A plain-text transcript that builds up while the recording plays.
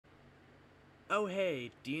Oh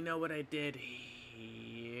hey, do you know what I did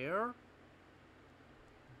here?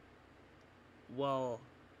 Well,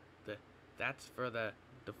 that's for the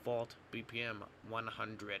default BPM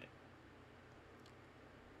 100.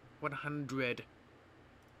 100.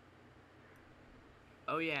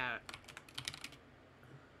 Oh yeah.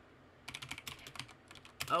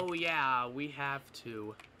 Oh yeah, we have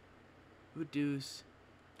to reduce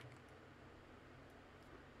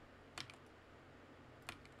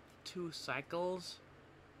 2 cycles.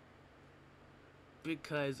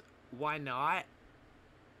 Because why not?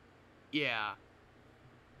 Yeah.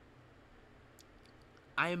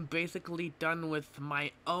 I am basically done with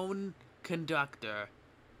my own conductor.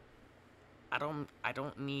 I don't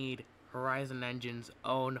need Horizon Engine's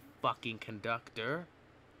own fucking conductor.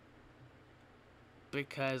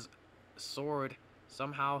 Because Sword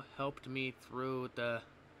somehow helped me through the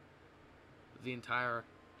entire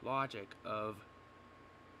logic of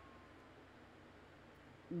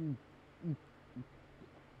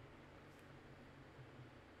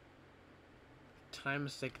time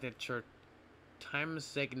signature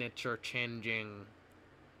changing.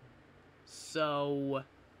 So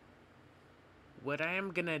what I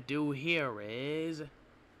am gonna do here is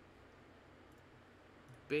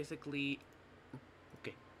basically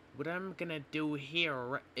what I'm gonna do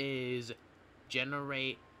here is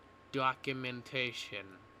generate documentation.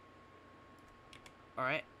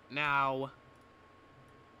 Alright, now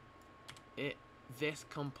this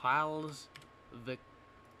compiles the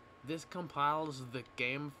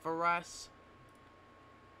game for us.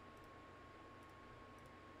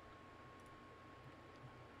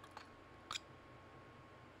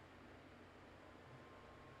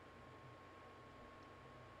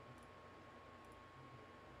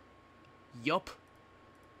 Yup.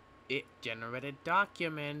 It generated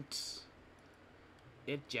documents.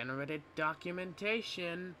 It generated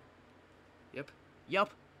documentation.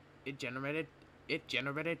 Yup. It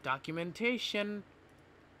generated documentation.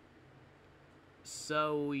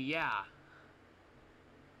 So yeah.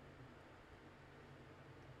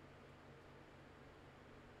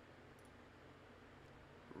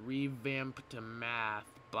 Revamped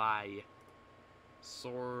math by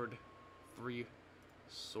Sword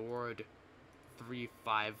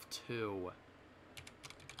 352.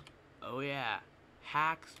 Oh yeah,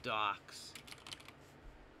 hacks docs.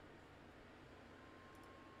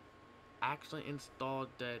 Actually installed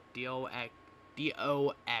the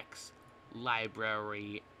DOX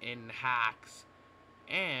library in hacks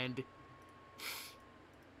and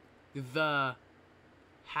the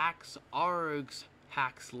hacks args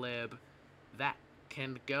hackslib that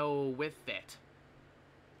can go with it.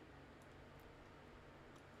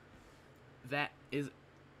 That is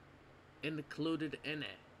included in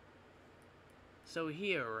it. So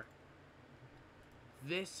here,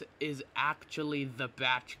 this is actually the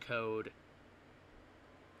batch code.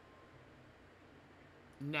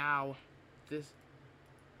 Now,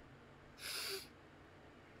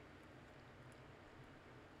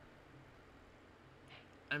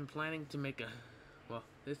 I'm planning to make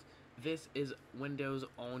this is Windows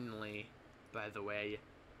only, by the way.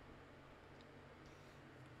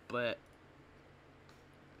 But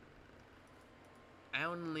I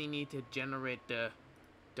only need to generate the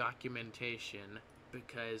documentation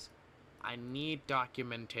because I need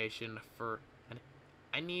documentation for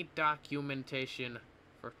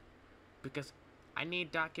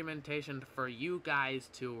you guys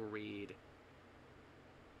to read.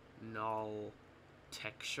 Null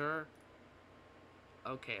texture.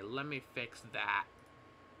 Okay, let me fix that.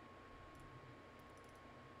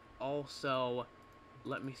 Also,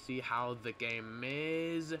 let me see how the game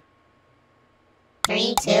is.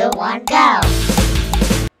 3, 2, 1, go!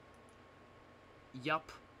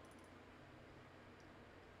 Yup.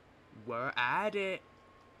 We're at it.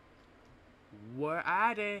 We're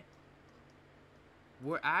at it.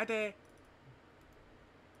 We're at it.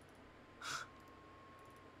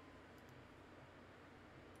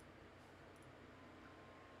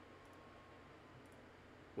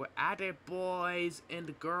 We're at it, boys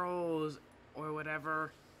and girls, or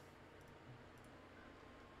whatever.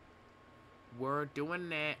 We're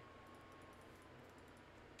doing it.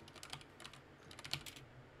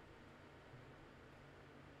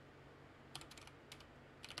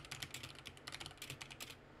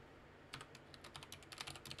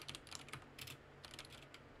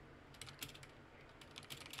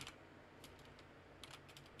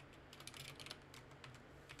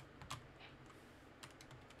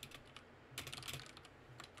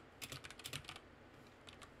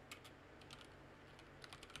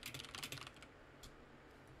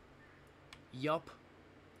 Yup.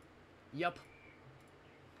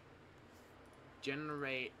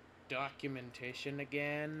 generate documentation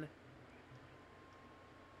again,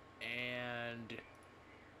 and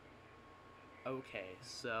okay,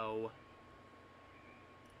 so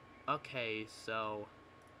okay,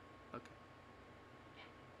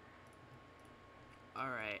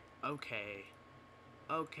 alright, okay,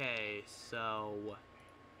 so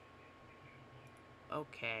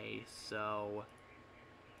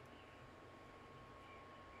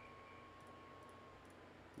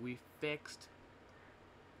we fixed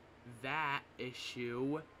that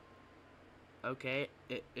issue. Okay,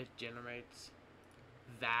 it generates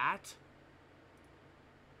that.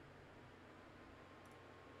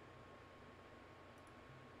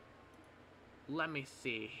 Let me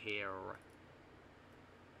see here.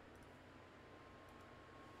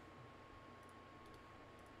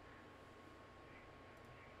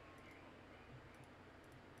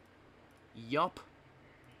 Yup.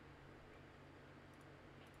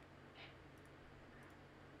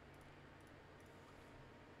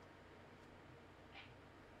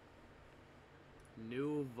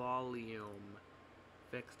 New volume.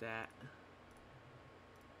 Fix that.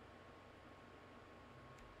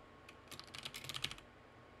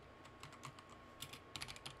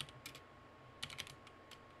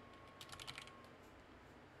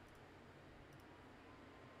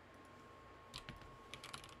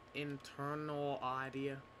 Internal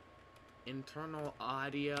audio.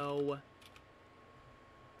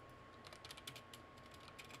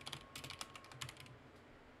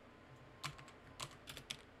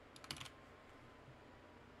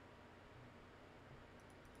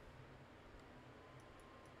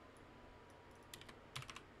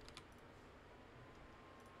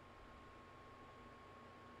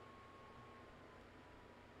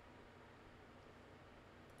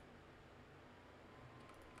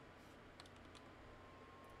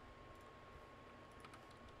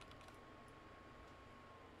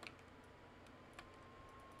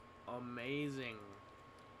 Amazing.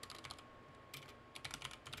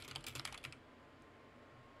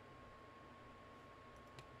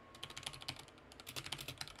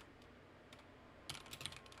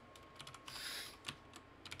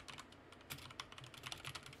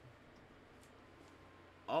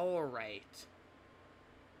 All right.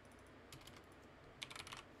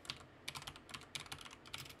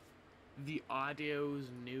 The audio's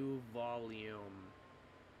new volume.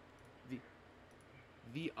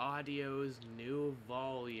 The audio's new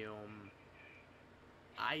volume.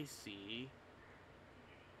 I see.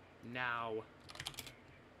 Now,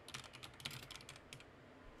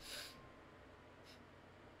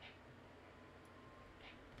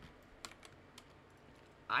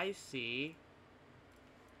 I see.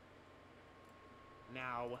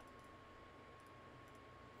 Now,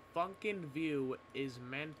 Funkin-View is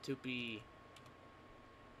meant to be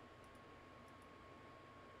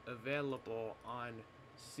available on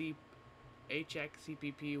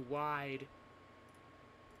HXCPP wide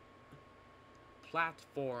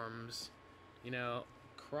platforms, you know,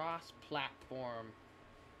 cross-platform.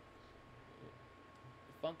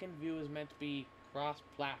 Funkin-View is meant to be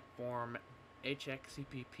cross-platform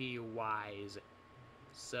HXCPP wise.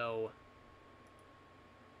 So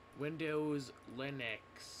Windows and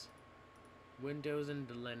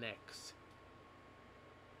Linux.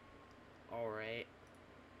 Alright.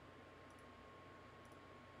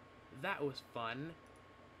 That was fun.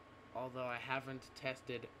 Although I haven't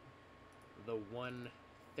tested the one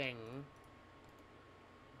thing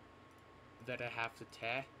that I have to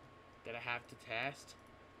test.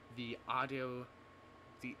 The audio,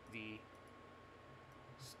 the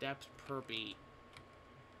steps per beat.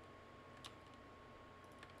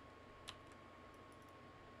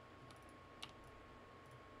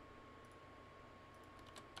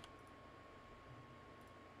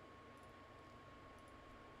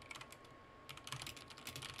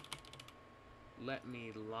 Let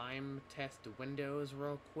me Lime test Windows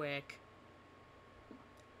real quick.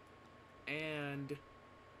 And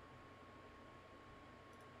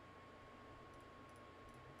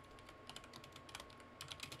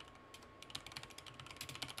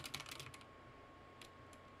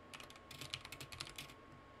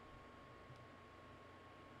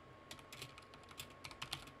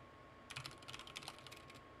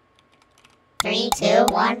Three, two,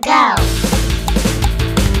 one, go.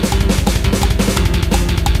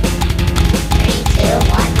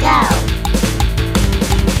 Go.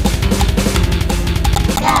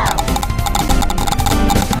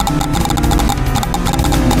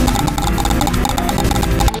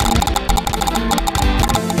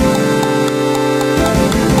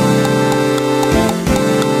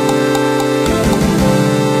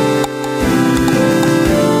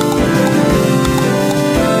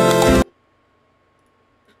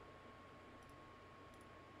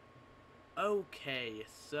 Okay,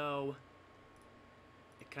 so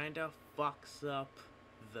it kind of fucks up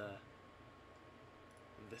the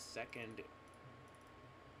second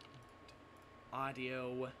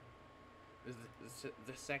audio,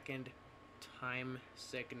 the second time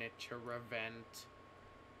signature event,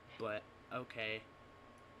 but okay.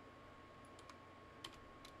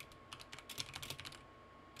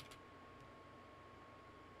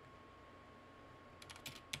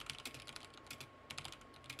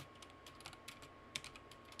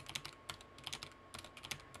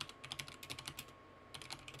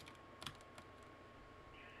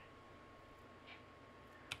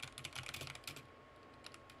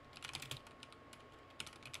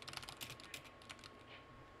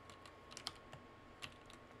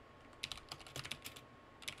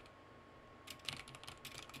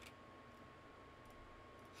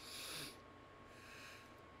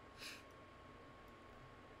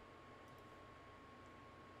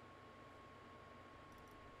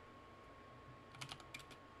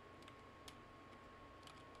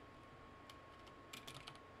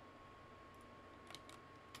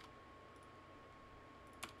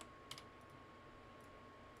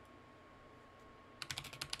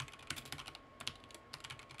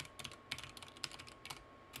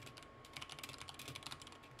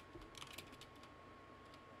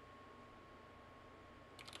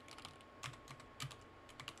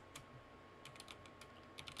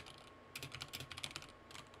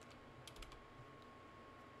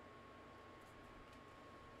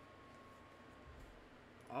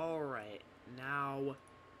 Alright, now...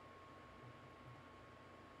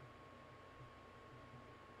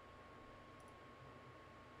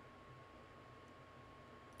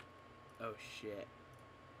 Oh shit.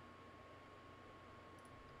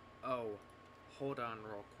 Oh, hold on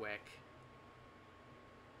real quick.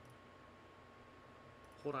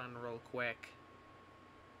 Hold on real quick.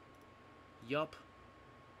 Yup.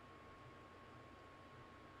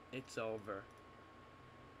 It's over.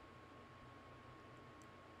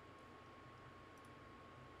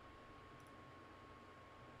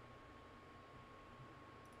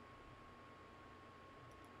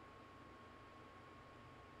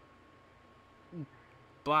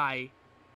 Bye.